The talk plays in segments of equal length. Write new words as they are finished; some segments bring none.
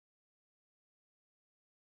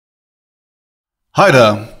Hi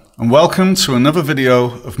there, and welcome to another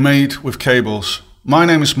video of Made with Cables. My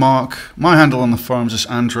name is Mark, my handle on the forums is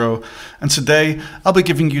Andro, and today I'll be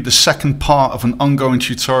giving you the second part of an ongoing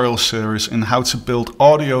tutorial series in how to build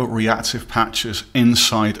audio reactive patches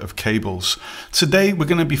inside of cables. Today we're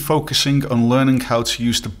going to be focusing on learning how to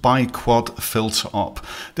use the BiQuadFilter op.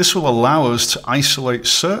 This will allow us to isolate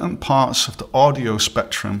certain parts of the audio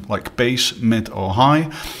spectrum like bass, mid or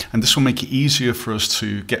high, and this will make it easier for us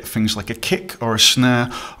to get things like a kick or a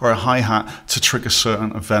snare or a hi-hat to trigger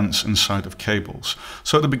certain events inside of cables.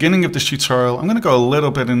 So at the beginning of this tutorial, I'm going to go a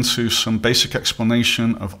little bit into some basic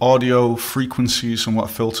explanation of audio, frequencies and what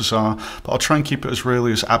filters are, but I'll try and keep it as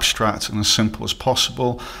really as abstract and as simple as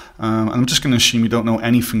possible. I'm just going to assume you don't know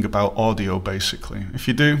anything about audio basically. If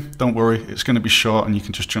you do, don't worry, it's going to be short and you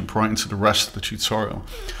can just jump right into the rest of the tutorial.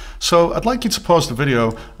 So I'd like you to pause the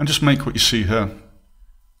video and just make what you see here.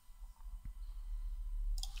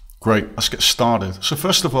 Great, let's get started. So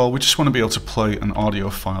first of all, we just want to be able to play an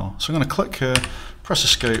audio file. So I'm going to click here, press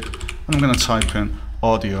escape, and I'm going to type in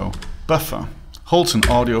audio buffer. Holds an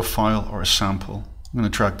audio file or a sample. I'm going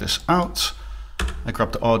to drag this out. I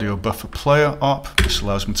grab the audio buffer player op. This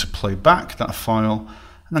allows me to play back that file.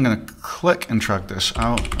 And I'm going to click and drag this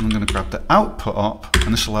out. And I'm going to grab the output op,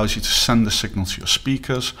 and this allows you to send the signal to your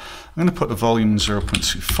speakers. I'm going to put the volume in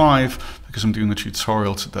 0.25 because I'm doing the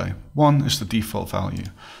tutorial today. 1 is the default value.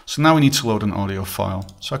 So now we need to load an audio file.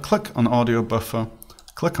 So I click on audio buffer,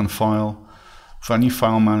 click on file. For a new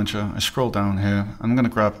file manager, I scroll down here, and I'm going to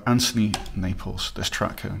grab Anthony Naples, this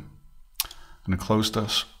track here. I'm going to close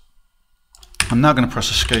this. I'm now going to press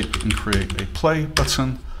escape and create a play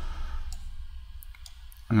button.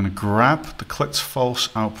 I'm going to grab the clicked false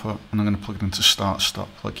output and I'm going to plug it into start stop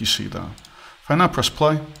like you see there. If I now press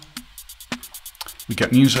play, we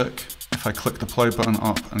get music. If I click the play button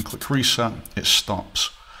up and click reset, it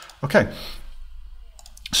stops. Okay,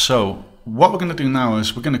 so what we're going to do now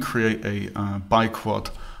is we're going to create a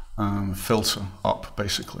BiQuad filter op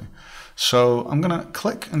basically. So I'm going to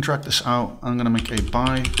click and drag this out. I'm going to make a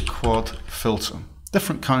BiQuadFilter.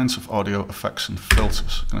 Different kinds of audio effects and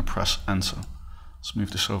filters. I'm going to press enter. Let's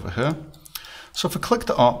move this over here. So if I click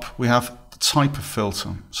the op, we have the type of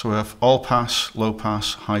filter. So we have all pass, low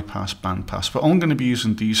pass, high pass, band pass. But I'm going to be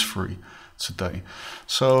using these three today.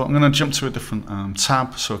 So I'm going to jump to a different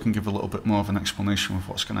tab so I can give a little bit more of an explanation of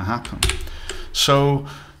what's going to happen. So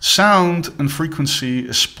sound and frequency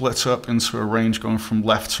is split up into a range going from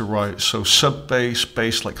left to right. So sub bass,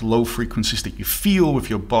 bass, like low frequencies that you feel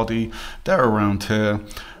with your body, they're around here.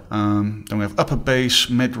 Then we have upper bass,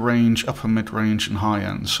 mid-range, upper mid-range, and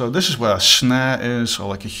high-end. So this is where a snare is, or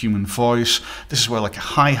like a human voice. This is where like a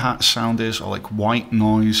hi-hat sound is, or like white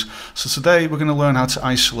noise. So today we're going to learn how to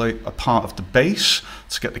isolate a part of the bass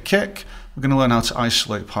to get the kick. We're going to learn how to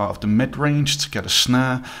isolate part of the mid-range to get a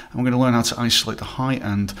snare. And we're going to learn how to isolate the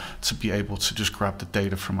high-end to be able to just grab the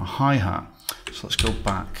data from a hi-hat. So let's go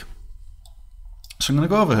back. So I'm going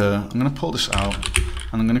to go over here, I'm going to pull this out,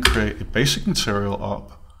 and I'm going to create a basic material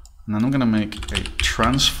op. And then I'm going to make a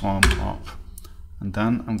transform op, and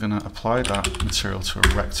then I'm going to apply that material to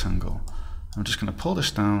a rectangle. I'm just going to pull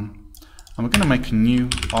this down, and we're going to make a new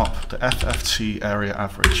op, the FFT area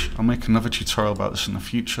average. I'll make another tutorial about this in the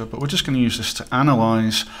future, but we're just going to use this to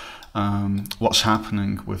analyze what's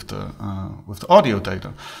happening with the audio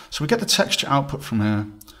data. So we get the texture output from here,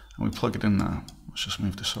 and we plug it in there. Let's just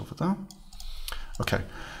move this over there. Okay,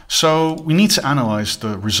 so we need to analyze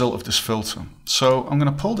the result of this filter. So I'm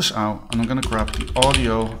going to pull this out and I'm going to grab the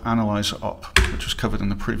audio analyzer op, which was covered in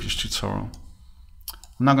the previous tutorial.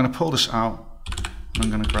 I'm now going to pull this out and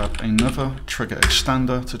I'm going to grab another trigger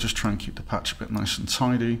extender to just try and keep the patch a bit nice and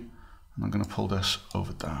tidy. And I'm going to pull this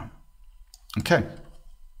over there. Okay,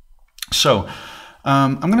 so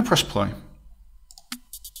I'm going to press play.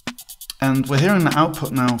 And we're hearing the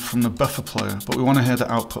output now from the buffer player, but we want to hear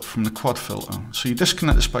the output from the quad filter. So you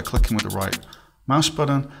disconnect this by clicking with the right mouse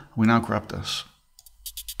button, and we now grab this.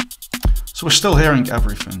 So we're still hearing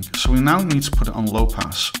everything. So we now need to put it on low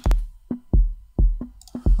pass.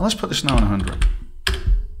 And let's put this now on 100.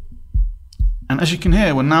 And as you can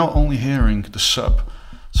hear, we're now only hearing the sub.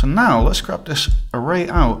 So now let's grab this array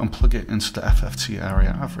out and plug it into the FFT area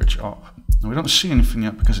average op. Now we don't see anything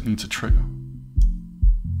yet because it needs a trigger.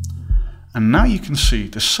 And now you can see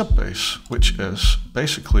the sub bass, which is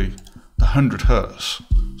basically the 100 Hertz.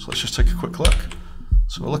 So let's just take a quick look.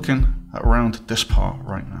 So we're looking at around this part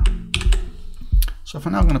right now. So if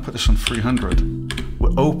I'm now going to put this on 300,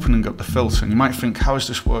 we're opening up the filter. And you might think, how is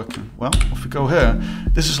this working? Well, if we go here,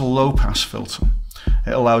 this is a low pass filter.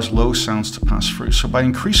 it allows low sounds to pass through. So by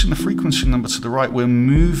increasing the frequency number to the right, we're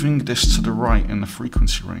moving this to the right in the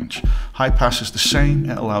frequency range. High pass is the same,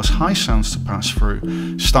 it allows high sounds to pass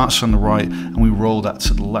through, starts on the right, and we roll that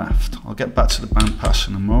to the left. I'll get back to the band pass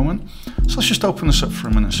in a moment. So let's just open this up for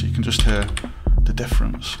a minute so you can just hear the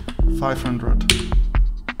difference. 500,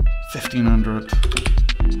 1500,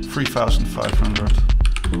 3500,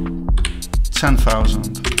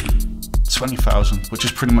 10,000, 20,000, which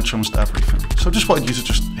is pretty much almost everything. So I just wanted you to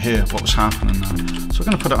just hear what was happening there. So we're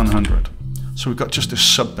going to put it on 100. So we've got just this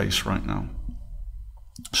sub bass right now.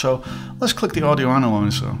 So let's click the audio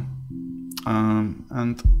analyzer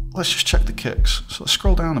and let's just check the kicks. So let's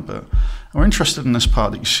scroll down a bit. And we're interested in this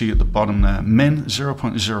part that you see at the bottom there, min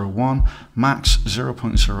 0.01, max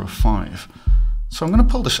 0.05. So I'm going to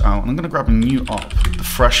pull this out and I'm going to grab a new op, the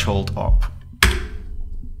threshold op.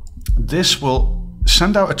 This will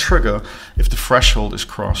send out a trigger if the threshold is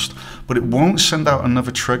crossed, but it won't send out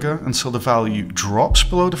another trigger until the value drops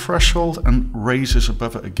below the threshold and raises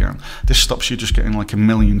above it again. This stops you just getting like a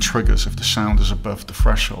million triggers if the sound is above the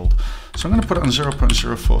threshold. So I'm going to put it on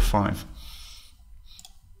 0.045.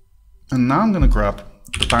 And now I'm going to grab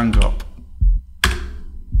the bang up.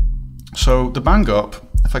 So the bang up,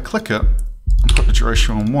 if I click it and put the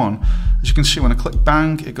duration on 1, as you can see, when I click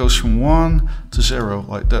bang, it goes from 1 to 0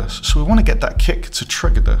 like this. So we want to get that kick to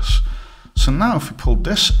trigger this. So now if we pull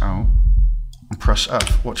this out and press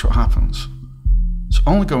F, watch what happens. It's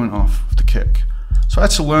only going off with the kick. So I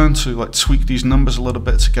had to learn to like tweak these numbers a little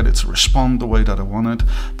bit to get it to respond the way that I wanted.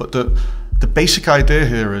 But the basic idea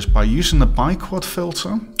here is by using the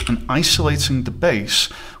BiQuadFilter and isolating the bass,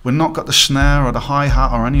 we've not got the snare or the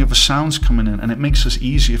hi-hat or any other sounds coming in, and it makes it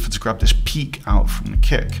easier to grab this peak out from the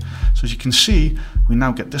kick. So as you can see, we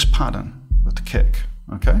now get this pattern with the kick.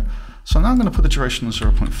 Okay, so now I'm going to put the duration on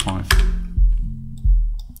 0.5.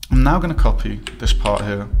 I'm now going to copy this part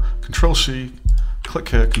here, Control C, click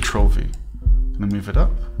here, Control V. I'm going to move it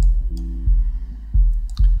up.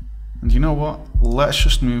 And you know what? Let's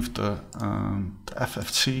just move the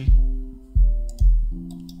FFT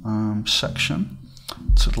section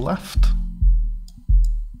to the left.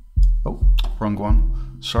 Oh, wrong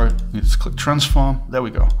one. Sorry, need to click transform. There we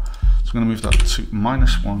go. So I'm going to move that to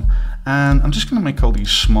 -1. And I'm just going to make all these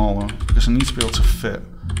smaller because I need to be able to fit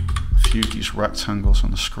a few of these rectangles on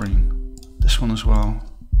the screen. This one as well.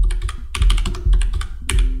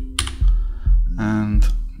 And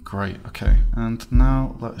great, okay. And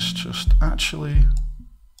now let's just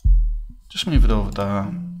move it over there.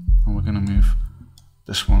 And we're going to move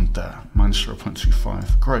this one there,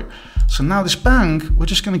 -0.25. Great. So now this bang, we're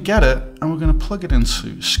just going to get it and we're going to plug it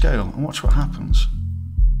into scale and watch what happens.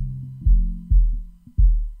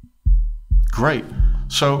 Great.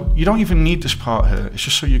 So you don't even need this part here. It's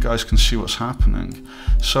just so you guys can see what's happening.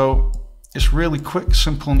 So it's really quick,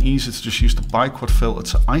 simple and easy to just use the BiQuadFilter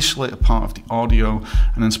to isolate a part of the audio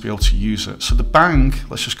and then to be able to use it. So the bang,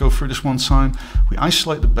 let's just go through this one time. We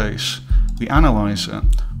isolate the bass, we analyze it,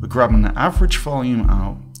 we're grabbing the average volume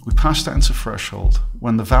out, we pass that into threshold.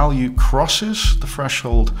 When the value crosses the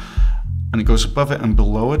threshold and it goes above it and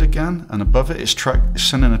below it again, and above it is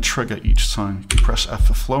sending a trigger each time. You can press F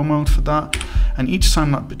for flow mode for that. And each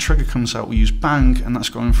time that trigger comes out, we use bang, and that's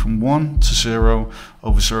going from 1 to 0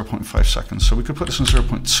 over 0.5 seconds. So we could put this on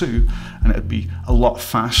 0.2, and it'd be a lot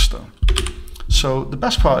faster. So the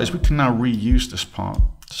best part is we can now reuse this part.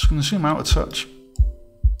 Just going to zoom out a touch.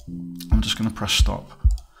 I'm just going to press stop.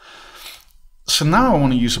 So now I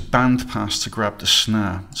want to use a band pass to grab the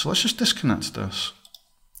snare. So let's just disconnect this.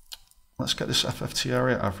 Let's get this FFT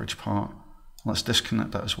area average part. Let's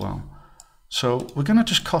disconnect that as well. So we're going to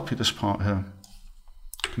just copy this part here.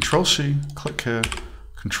 Control C, click here,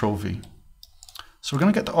 Control V. So we're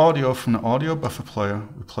going to get the audio from the audio buffer player.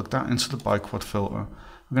 We plug that into the BiQuadFilter.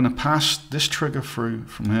 We're going to pass this trigger through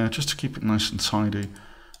from here just to keep it nice and tidy.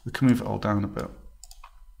 We can move it all down a bit.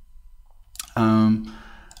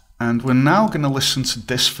 And we're now going to listen to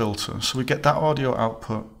this filter. So we get that audio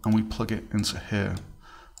output and we plug it into here.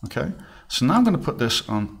 Okay, so now I'm going to put this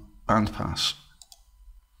on bandpass.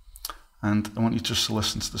 And I want you just to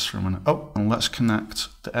listen to this for a minute. Oh, and let's connect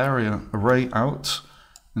the area array out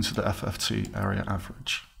into the FFT area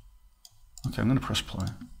average. Okay, I'm going to press play.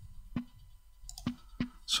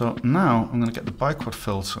 So now I'm going to get the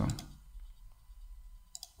BiQuadFilter.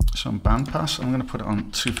 So on bandpass, I'm going to put it on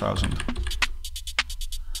 2000.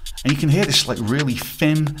 And you can hear this like really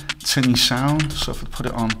thin, tinny sound. So if I put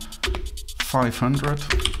it on 500.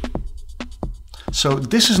 So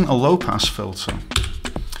this isn't a low pass filter,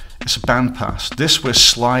 it's a band pass. This we're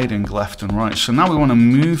sliding left and right. So now we want to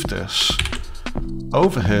move this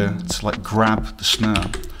over here to like grab the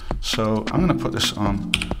snare. So I'm going to put this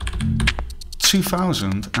on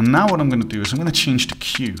 2000, and now what I'm going to do is I'm going to change the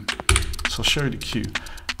Q. So I'll show you the Q.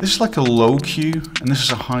 This is like a low Q, and this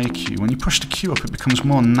is a high Q. When you push the Q up, it becomes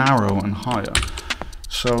more narrow and higher.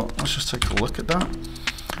 So let's just take a look at that.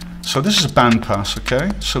 So this is a bandpass,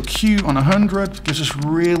 okay? So Q on 100 gives us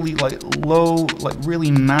really like low, like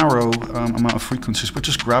really narrow amount of frequencies. We're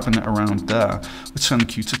just grabbing it around there. We turn the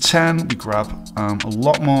Q to 10, we grab a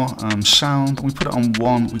lot more sound. When we put it on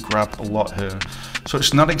 1, we grab a lot here. So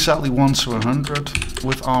it's not exactly 1 to 100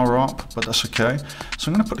 with R up, but that's okay.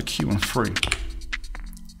 So I'm going to put the Q on 3.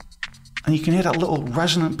 And you can hear that little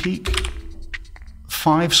resonant peak,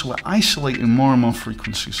 5, so we're isolating more and more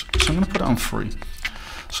frequencies. So I'm going to put it on 3.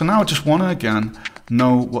 So now I just want to, again,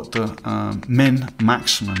 know what the min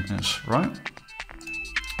maximum is, right?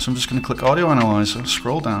 So I'm just going to click Audio Analyzer,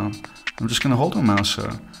 scroll down. I'm just going to hold my mouse here,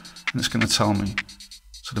 and it's going to tell me.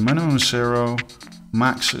 So the minimum is 0,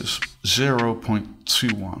 max is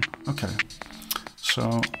 0.21. Okay,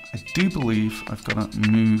 so I do believe I've got to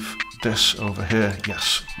move this over here.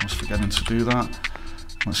 Yes, I was forgetting to do that.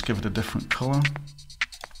 Let's give it a different color.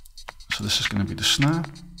 So this is going to be the snare.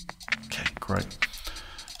 Okay, great.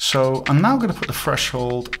 So I'm now going to put the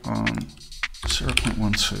threshold on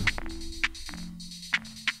 0.12.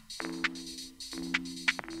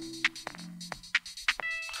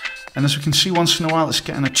 And as we can see, once in a while it's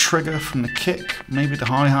getting a trigger from the kick, maybe the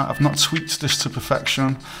hi-hat. I've not tweaked this to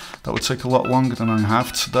perfection. That would take a lot longer than I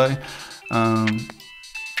have today.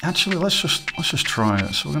 Actually, let's just try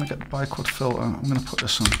it. So we're going to get the BiQuadFilter. I'm going to put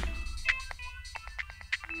this on.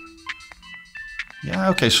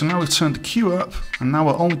 Yeah, okay, so now we've turned the Q up, and now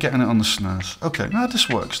we're only getting it on the snares. Okay, now this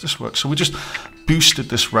works. So we just boosted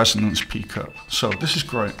this resonance peak up. So this is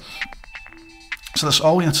great. So that's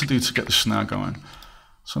all we had to do to get the snare going.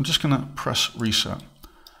 So I'm just going to press reset.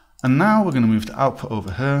 And now we're going to move the output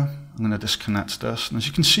over here. I'm going to disconnect this. And as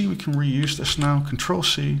you can see, we can reuse this now.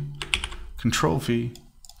 Control-C, Control-V.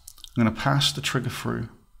 I'm going to pass the trigger through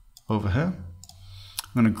over here.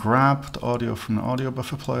 I'm going to grab the audio from the audio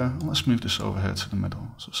buffer player, and let's move this over here to the middle,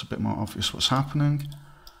 so it's a bit more obvious what's happening.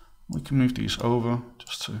 We can move these over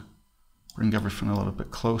just to bring everything a little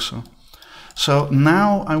bit closer. So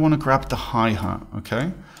now I want to grab the hi-hat,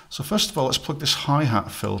 okay? So first of all, let's plug this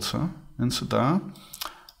hi-hat filter into there.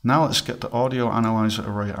 Now let's get the audio analyzer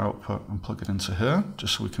array output and plug it into here,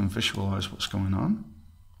 just so we can visualize what's going on.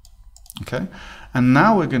 Okay, and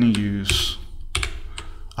now we're going to use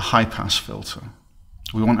a high-pass filter.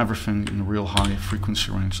 We want everything in the real high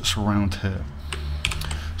frequency range that's around here.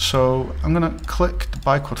 So I'm going to click the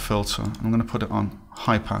BiQuadFilter, and I'm going to put it on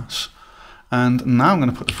high pass. And now I'm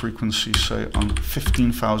going to put the frequency, say, on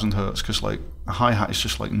 15,000 hertz, because like a hi-hat is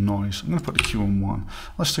just like noise. I'm going to put the Q on 1.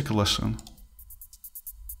 Let's take a listen.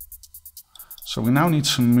 So we now need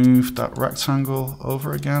to move that rectangle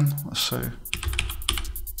over again. Let's say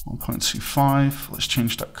 1.25. Let's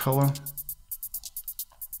change that color.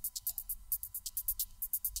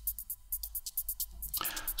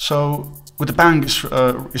 So with the bang,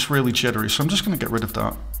 it's really jittery, so I'm just going to get rid of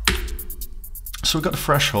that. So we've got the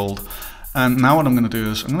threshold, and now what I'm going to do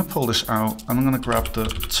is I'm going to pull this out, and I'm going to grab the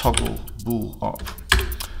toggle bool up.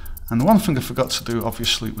 And the one thing I forgot to do,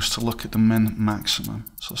 obviously, was to look at the min maximum.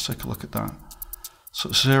 So let's take a look at that. So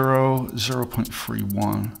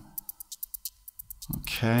 0.31.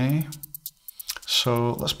 Okay.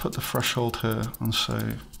 So let's put the threshold here and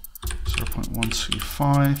say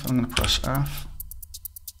 0.125. I'm going to press F.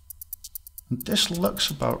 And this looks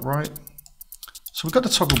about right. So we've got the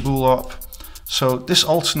toggle bool up. So this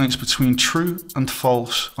alternates between true and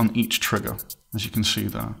false on each trigger, as you can see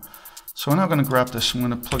there. So we're now going to grab this, I'm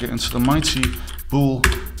going to plug it into the mighty bool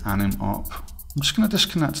anim up. I'm just going to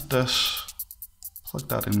disconnect this, plug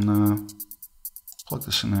that in there, plug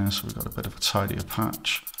this in here so we've got a bit of a tidier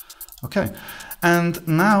patch. Okay, and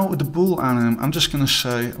now with the bool anim, I'm just going to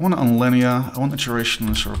say, I want it on linear, I want the duration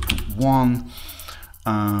on 0.1.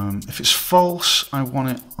 If it's false, I want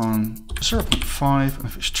it on 0.5, and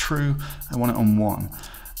if it's true, I want it on 1.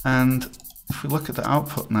 And if we look at the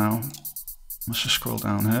output now, let's just scroll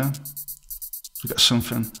down here, we get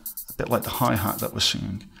something a bit like the hi-hat that we're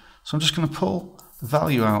seeing. So I'm just going to pull the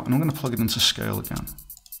value out, and I'm going to plug it into scale again.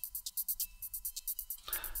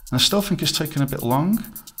 And I still think it's taking a bit long,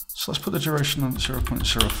 so let's put the duration on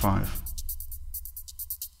 0.05.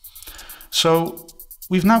 So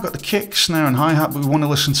we've now got the kick, snare, and hi-hat, but we want to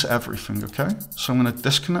listen to everything, okay? So I'm going to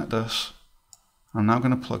disconnect this. I'm now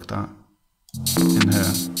going to plug that in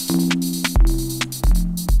here.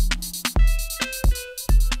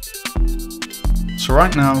 So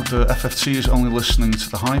right now, the FFT is only listening to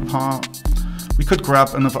the high part. We could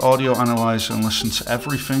grab another audio analyzer and listen to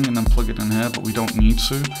everything and then plug it in here, but we don't need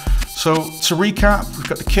to. So to recap, we've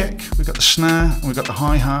got the kick, we've got the snare, and we've got the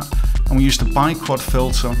hi-hat, and we use the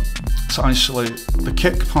BiQuadFilter to isolate the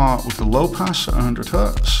kick part with the low pass at 100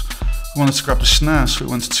 Hz. We wanted to grab the snare, so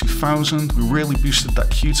we went to 2000. We really boosted that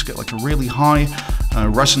Q to get like a really high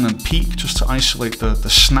resonant peak just to isolate the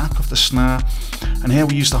snap of the snare. And here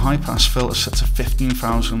we use the high pass filter set to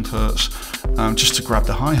 15,000 Hz just to grab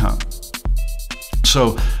the hi-hat.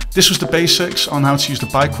 So this was the basics on how to use the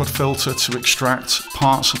BiQuadFilter to extract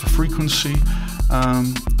parts of a frequency,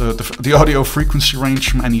 the audio frequency range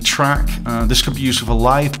from any track. This could be used with a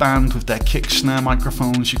live band with their kick snare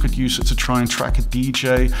microphones. You could use it to try and track a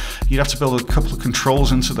DJ. You'd have to build a couple of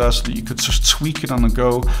controls into there so that you could just tweak it on the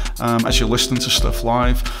go as you're listening to stuff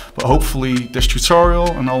live. But hopefully this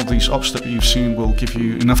tutorial and all these ops that you've seen will give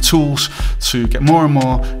you enough tools to get more and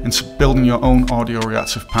more into building your own audio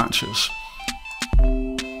reactive patches.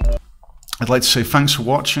 I'd like to say thanks for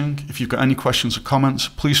watching. If you've got any questions or comments,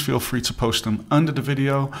 please feel free to post them under the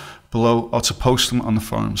video below or to post them on the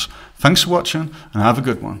forums. Thanks for watching and have a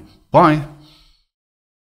good one. Bye.